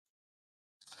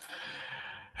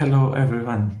Hello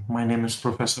everyone, my name is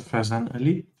Professor Faizan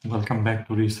Ali. Welcome back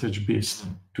to ResearchBeast.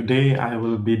 Today I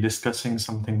will be discussing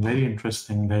something very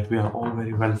interesting that we are all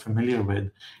very well familiar with,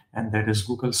 and that is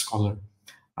Google Scholar.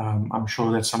 I'm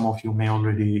sure that some of you may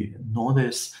already know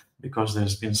this because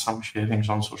there's been some sharings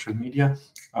on social media.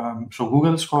 So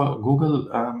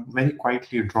Google very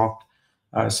quietly dropped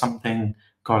something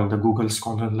called the Google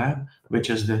Scholar Lab,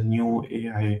 which is the new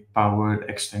AI-powered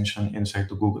extension inside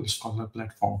the Google Scholar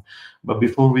platform. But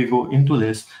before we go into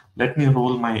this, let me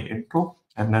roll my intro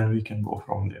and then we can go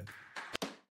from there.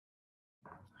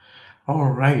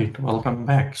 All right, welcome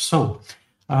back. So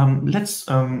let's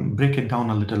break it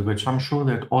down a little bit. So I'm sure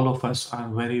that all of us are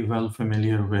very well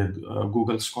familiar with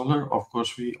Google Scholar. Of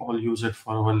course, we all use it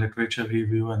for our literature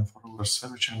review and for our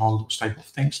search and all those type of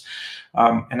things.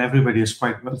 And everybody is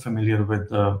quite well familiar with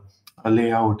the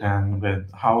layout and with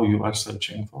how you are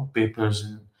searching for papers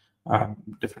and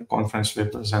different conference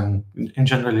papers and in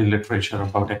generally literature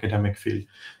about academic field.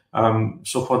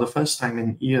 So for the first time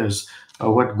in years,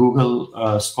 what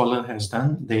Google Scholar has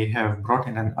done, they have brought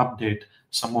in an update.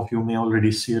 Some of you may already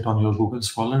see it on your Google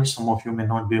Scholar. Some of you may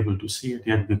not be able to see it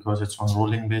yet because it's on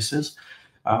rolling basis.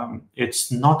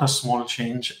 It's not a small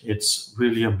change. It's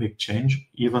really a big change,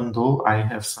 even though I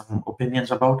have some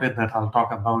opinions about it that I'll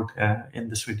talk about in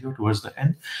this video towards the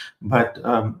end. But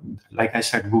like I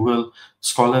said, Google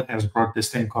Scholar has brought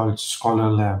this thing called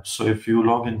Scholar Lab. So if you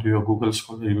log into your Google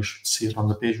Scholar, you should see it on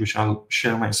the page, which I'll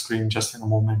share my screen just in a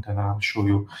moment and I'll show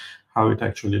you how it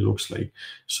actually looks like.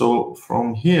 So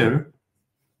from here,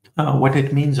 what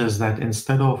it means is that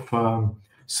instead of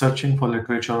searching for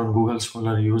literature on Google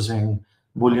Scholar using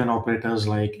Boolean operators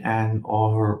like and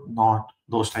or not,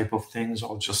 those type of things,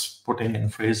 or just putting in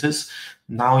phrases,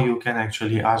 now you can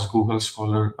actually ask Google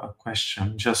Scholar a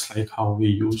question, just like how we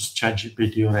use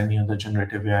ChatGPT or any other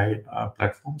generative AI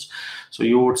platforms. So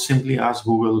you would simply ask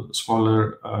Google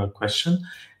Scholar a question,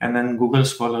 and then Google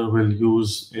Scholar will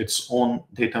use its own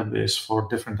database for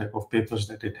different type of papers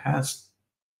that it has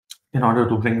in order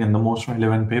to bring in the most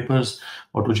relevant papers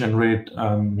or to generate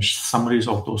summaries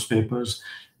of those papers.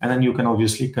 And then you can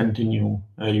obviously continue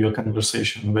your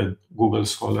conversation with Google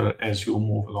Scholar as you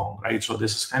move along, right? So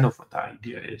this is kind of what the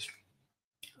idea is.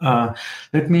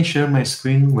 Let me share my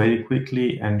screen very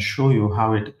quickly and show you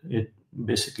how it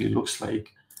basically looks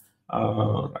like.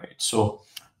 Right, so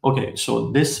okay,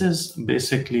 so this is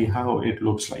basically how it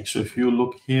looks like. So if you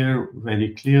look here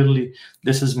very clearly,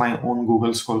 this is my own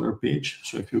Google Scholar page.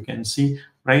 So if you can see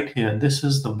right here, this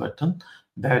is the button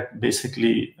that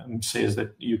basically says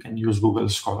that you can use Google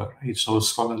Scholar, right? So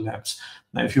Scholar Labs.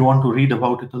 Now, if you want to read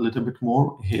about it a little bit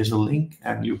more, here's a link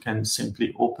and you can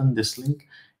simply open this link.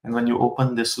 And when you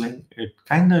open this link, it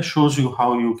kind of shows you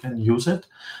how you can use it.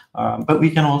 But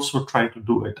we can also try to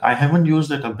do it. I haven't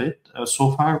used it a bit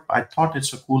so far. I thought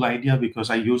it's a cool idea because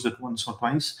I used it once or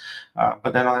twice.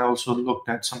 But then I also looked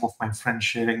at some of my friends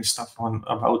sharing stuff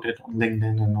about it on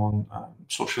LinkedIn and on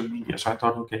social media. So I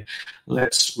thought, okay,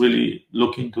 let's really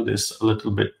look into this a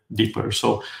little bit deeper.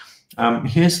 So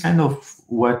here's kind of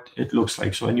what it looks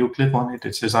like. So when you click on it,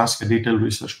 it says ask a detailed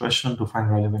research question to find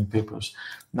relevant papers.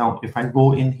 Now, if I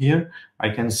go in here, I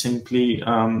can simply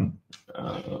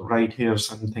write here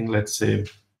something, let's say,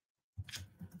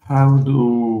 how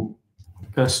do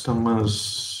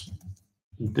customers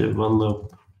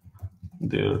develop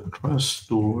their trust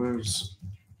towards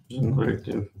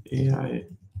generative AI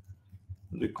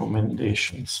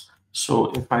recommendations?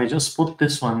 So if I just put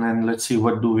this one and let's see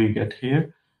what do we get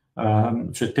here.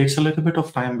 So it takes a little bit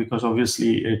of time because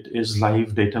obviously it is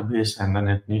live database and then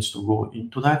it needs to go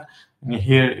into that. And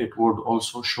here it would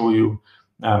also show you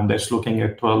that's looking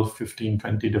at 12, 15,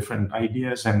 20 different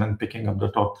ideas and then picking up the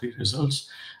top 3 results.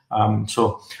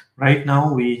 So right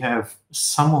now we have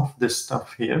some of this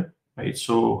stuff here, right?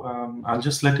 So I'll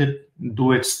just let it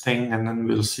do its thing and then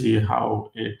we'll see how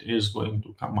it is going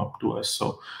to come up to us.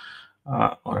 So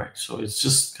all right, so it's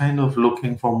just kind of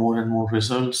looking for more and more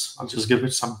results. I'll just give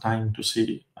it some time to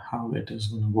see how it is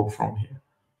going to go from here.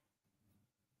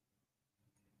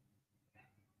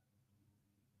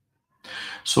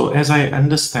 So as I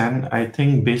understand, I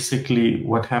think basically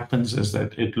what happens is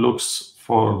that it looks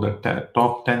for the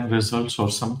top 10 results or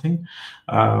something.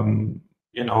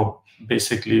 You know,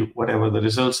 basically whatever the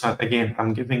results are. Again,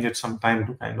 I'm giving it some time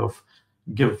to kind of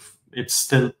it's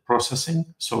still processing.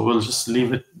 So we'll just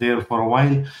leave it there for a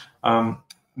while.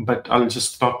 but I'll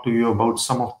just talk to you about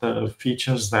some of the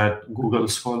features that Google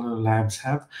Scholar Labs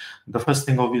have. The first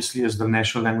thing, obviously, is the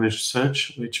natural language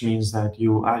search, which means that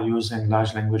you are using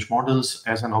large language models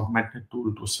as an augmented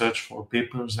tool to search for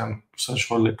papers and search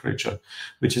for literature,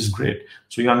 which is great.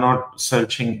 So you're not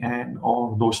searching and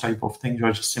all those type of things.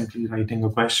 You're just simply writing a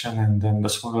question, and then the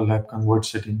Scholar Lab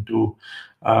converts it into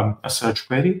a search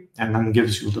query and then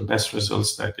gives you the best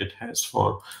results that it has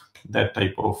for that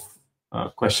type of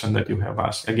question that you have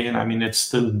asked. Again, I mean, it's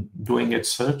still doing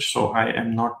its search, so I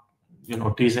am not,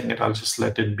 teasing it. I'll just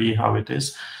let it be how it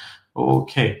is.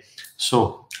 Okay,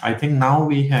 so I think now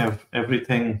we have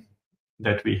everything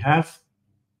that we have.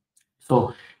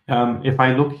 So if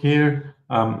I look here,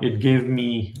 it gave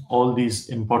me all these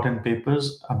important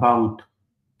papers about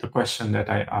the question that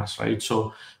I asked, right?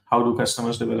 So how do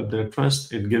customers develop their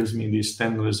trust? It gives me these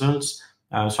 10 results.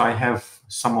 So I have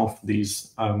some of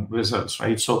these results,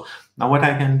 right? So now what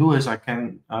I can do is I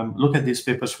can look at these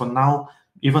papers. For now,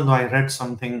 even though I read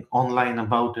something online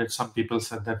about it, some people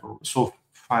said that so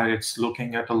far it's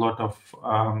looking at a lot of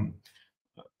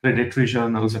predatory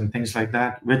journals and things like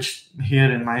that, which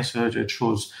here in my search, it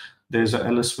shows there's a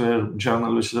Elsewhere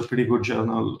journal, which is a pretty good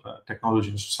journal, Technology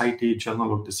and Society,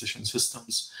 Journal of Decision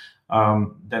Systems.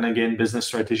 Then again, Business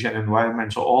Strategy and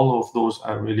Environment. So all of those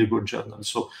are really good journals.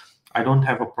 So I don't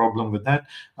have a problem with that.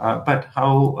 But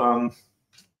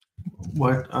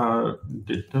what are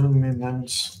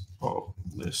determinants of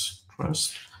this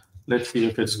trust? Let's see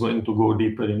if it's going to go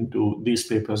deeper into these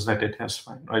papers that it has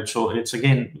found, right? So it's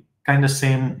again kind of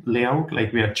same layout,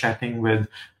 like we are chatting with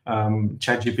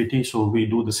ChatGPT. So we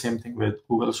do the same thing with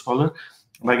Google Scholar.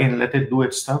 But again, let it do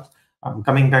its stuff.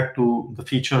 Coming back to the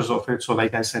features of it, so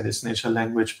like I said, it's natural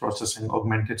language processing,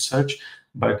 augmented search,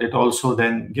 but it also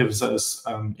then gives us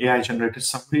AI-generated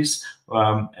summaries.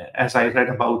 As I read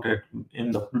about it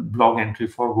in the blog entry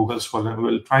for Google Scholar,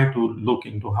 we'll try to look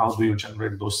into how do you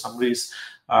generate those summaries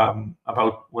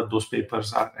about what those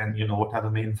papers are and what are the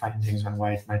main findings and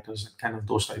why it matters, and kind of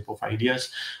those type of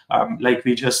ideas. Like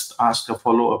we just asked a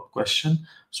follow-up question.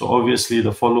 So obviously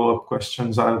the follow-up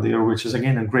questions are there, which is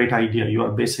again a great idea. You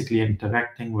are basically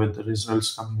interacting with the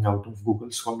results coming out of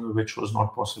Google Scholar, which was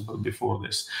not possible before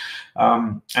this.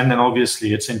 And then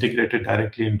obviously it's integrated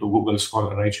directly into Google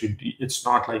Scholar, right? It's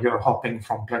not like you're hopping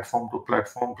from platform to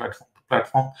platform, platform to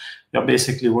platform. You're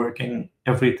basically working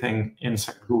everything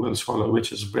inside Google Scholar,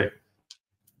 which is great.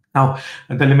 Now,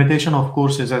 the limitation, of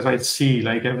course, is as I see,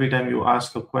 like every time you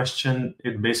ask a question,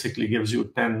 it basically gives you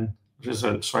 10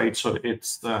 results, right? So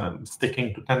it's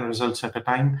sticking to 10 results at a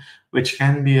time, which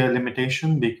can be a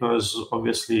limitation because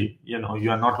obviously, you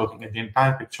are not looking at the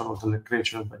entire picture of the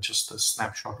literature, but just a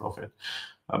snapshot of it.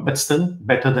 But still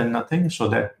better than nothing. So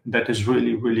that is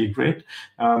really, really great.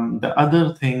 The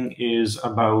other thing is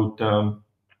about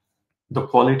the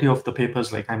quality of the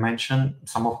papers. Like I mentioned,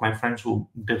 some of my friends who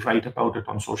did write about it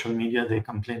on social media, they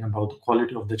complain about the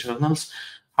quality of the journals.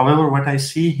 However, what I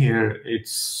see here,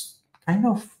 it's kind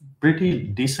of pretty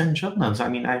decent journals. I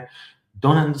mean, I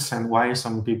don't understand why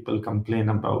some people complain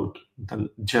about the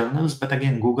journals. But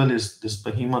again, Google is this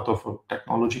behemoth of a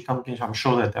technology company. So I'm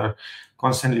sure that they're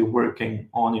constantly working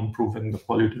on improving the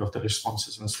quality of the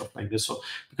responses and stuff like this. So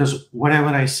because whatever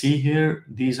I see here,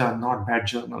 these are not bad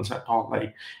journals at all.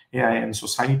 Like AI and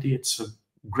Society, it's a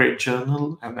great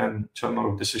journal. And then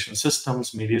Journal of Decision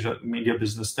Systems, Media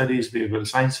Business Studies, Behavioral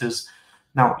Sciences.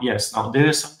 Now, yes, now there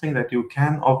is something that you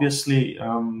can obviously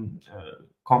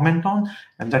comment on,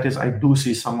 and that is I do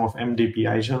see some of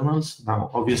MDPI journals.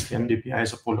 Now, obviously, MDPI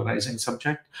is a polarizing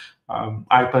subject.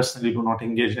 I personally do not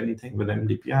engage anything with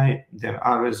MDPI. There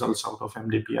are results out of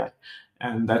MDPI,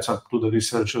 and that's up to the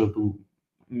researcher to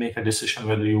make a decision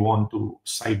whether you want to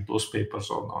cite those papers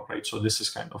or not, right? So this is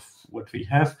kind of what we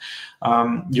have.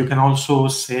 You can also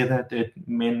say that it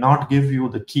may not give you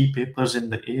the key papers in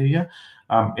the area.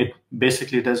 It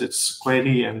basically does its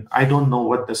query, and I don't know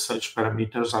what the search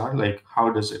parameters are, like how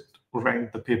does it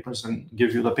rank the papers and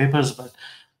give you the papers, but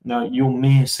you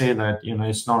may say that,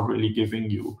 it's not really giving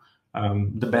you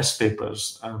the best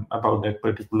papers about that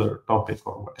particular topic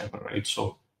or whatever, right?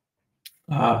 So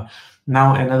now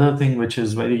another thing which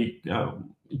is very,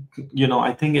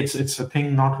 I think it's a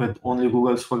thing not with only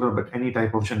Google Scholar, but any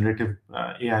type of generative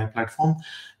AI platform.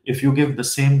 If you give the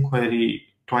same query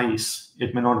twice,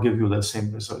 it may not give you the same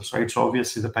results, right? So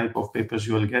obviously the type of papers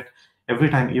you will get every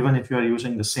time, even if you are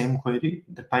using the same query,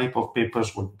 the type of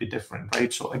papers would be different,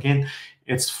 right? So again,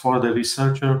 it's for the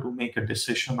researcher to make a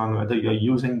decision on whether you're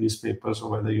using these papers or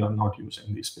whether you're not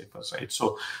using these papers, right?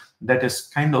 So that is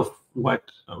kind of what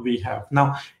we have.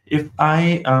 Now, if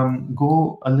I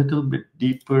go a little bit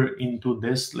deeper into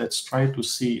this, let's try to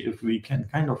see if we can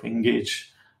kind of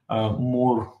engage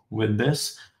more with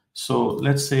this. So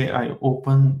let's say I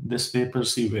open this paper,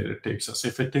 see where it takes us.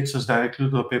 If it takes us directly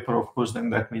to the paper, of course, then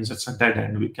that means it's a dead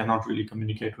end. We cannot really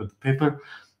communicate with the paper.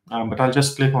 But I'll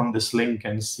just click on this link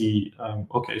and see,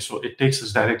 okay, so it takes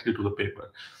us directly to the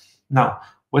paper. Now,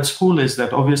 what's cool is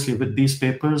that obviously with these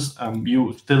papers,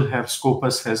 you still have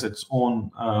Scopus has its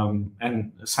own,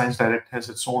 and Science Direct has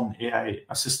its own AI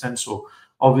assistant. So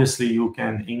obviously you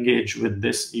can engage with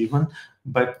this even,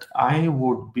 but I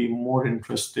would be more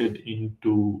interested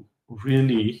into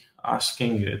really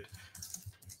asking it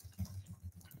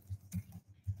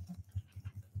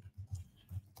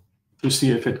to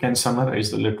see if it can summarize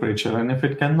the literature. And if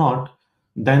it cannot,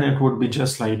 then it would be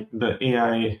just like the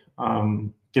AI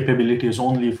capability is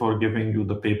only for giving you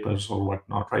the papers or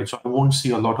whatnot, right? So I won't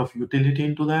see a lot of utility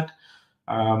into that.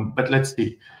 But let's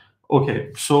see.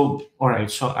 Okay, so all right,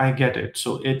 so I get it.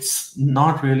 So it's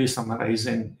not really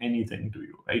summarizing anything to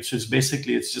you, right? So it's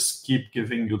basically it's just keep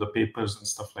giving you the papers and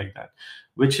stuff like that,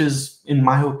 which is, in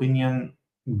my opinion,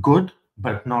 good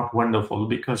but not wonderful,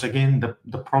 because again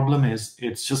the problem is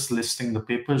it's just listing the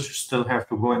papers. You still have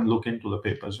to go and look into the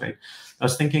papers, right? I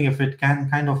was thinking if it can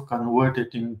kind of convert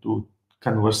it into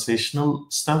conversational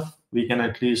stuff, we can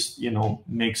at least, you know,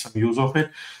 make some use of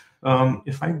it.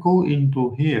 If I go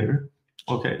into here,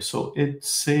 okay, so it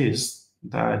says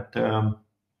that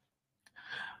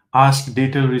ask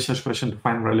detailed research question to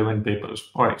find relevant papers.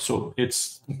 All right, so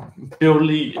it's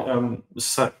purely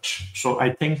search. So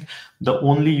I think the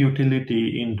only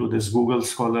utility into this Google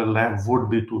Scholar Lab would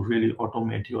be to really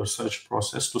automate your search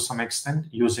process to some extent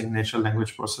using natural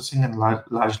language processing and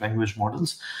large language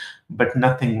models, but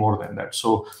nothing more than that.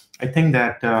 So I think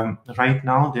that right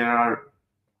now there are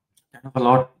kind of a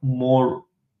lot more,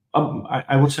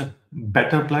 I would say,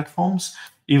 better platforms,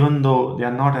 even though they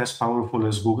are not as powerful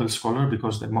as Google Scholar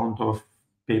because the amount of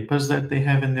papers that they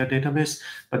have in their database,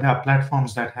 but there are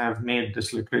platforms that have made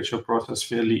this literature process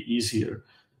fairly easier.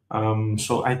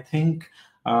 So I think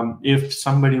if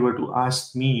somebody were to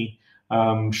ask me,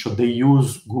 should they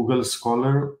use Google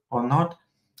Scholar or not,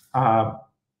 uh,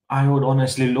 I would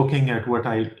honestly, looking at what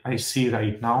I see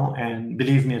right now, and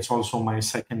believe me, it's also my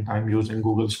second time using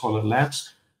Google Scholar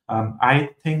Labs. I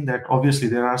think that obviously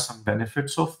there are some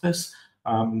benefits of this.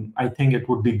 I think it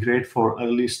would be great for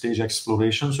early stage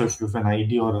exploration. So if you have an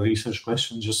idea or a research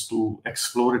question, just to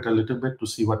explore it a little bit to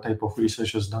see what type of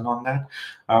research is done on that,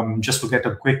 just to get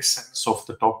a quick sense of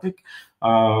the topic.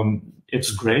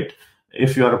 It's great.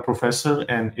 If you are a professor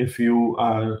and if you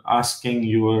are asking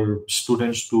your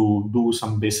students to do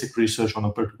some basic research on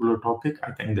a particular topic,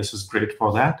 I think this is great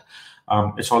for that.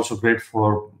 It's also great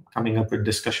for coming up with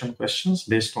discussion questions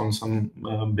based on some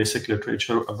basic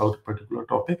literature about a particular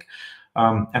topic.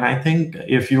 And I think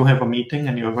if you have a meeting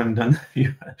and you haven't done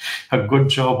a good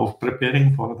job of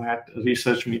preparing for that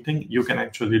research meeting, you can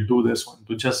actually do this one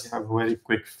to just have a very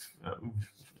quick,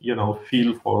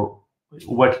 feel for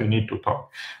what you need to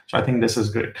talk. So I think this is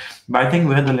great. But I think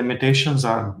where the limitations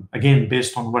are, again,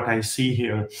 based on what I see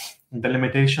here, the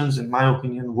limitations, in my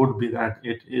opinion, would be that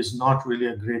it is not really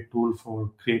a great tool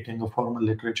for creating a formal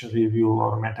literature review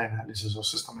or meta-analysis or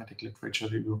systematic literature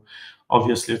review.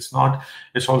 Obviously, it's not.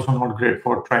 It's also not great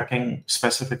for tracking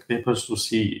specific papers to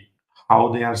see how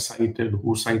they are cited,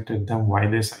 who cited them, why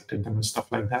they cited them, and stuff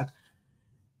like that.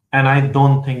 And I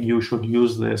don't think you should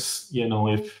use this,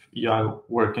 if you are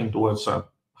working towards a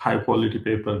high quality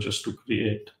paper just to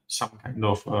create some kind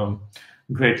of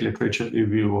great literature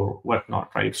review or whatnot,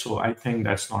 right? So I think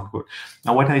that's not good.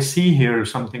 Now, what I see here,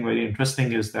 something very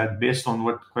interesting, is that based on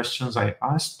what questions I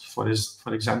asked, for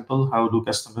example, how do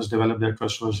customers develop their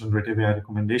trustworthy generative AI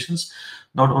recommendations?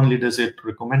 Not only does it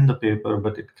recommend the paper,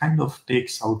 but it kind of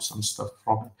takes out some stuff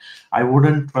from it. I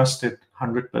wouldn't trust it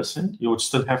 100%. You would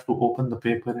still have to open the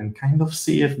paper and kind of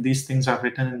see if these things are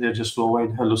written in there just to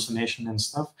avoid hallucination and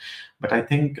stuff. But I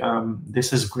think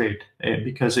this is great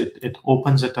because it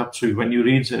opens it up. So when you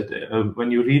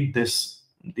read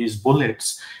these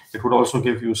bullets, it would also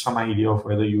give you some idea of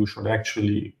whether you should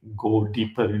actually go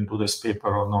deeper into this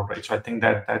paper or not, right? So I think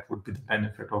that would be the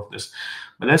benefit of this.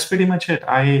 But that's pretty much it.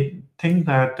 I think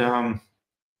that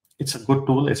it's a good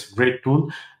tool. It's a great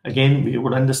tool. Again, we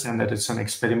would understand that it's an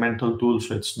experimental tool,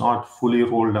 so it's not fully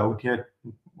rolled out yet.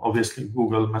 Obviously,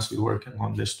 Google must be working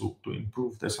on this to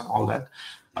improve this and all that.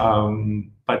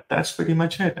 But that's pretty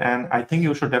much it. And I think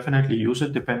you should definitely use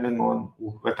it depending on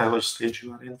whatever stage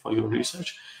you are in for your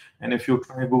research. And if you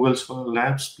try Google Scholar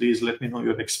Labs, please let me know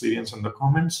your experience in the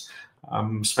comments,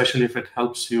 especially if it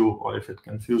helps you or if it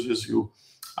confuses you.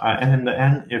 And in the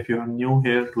end, if you're new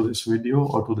here to this video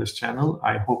or to this channel,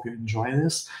 I hope you enjoy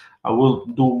this. I will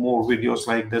do more videos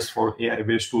like this for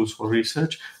AI-based tools for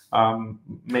research.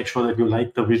 make sure that you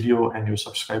like the video and you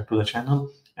subscribe to the channel.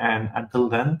 And until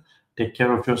then, take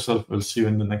care of yourself. We'll see you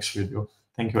in the next video.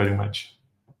 Thank you very much.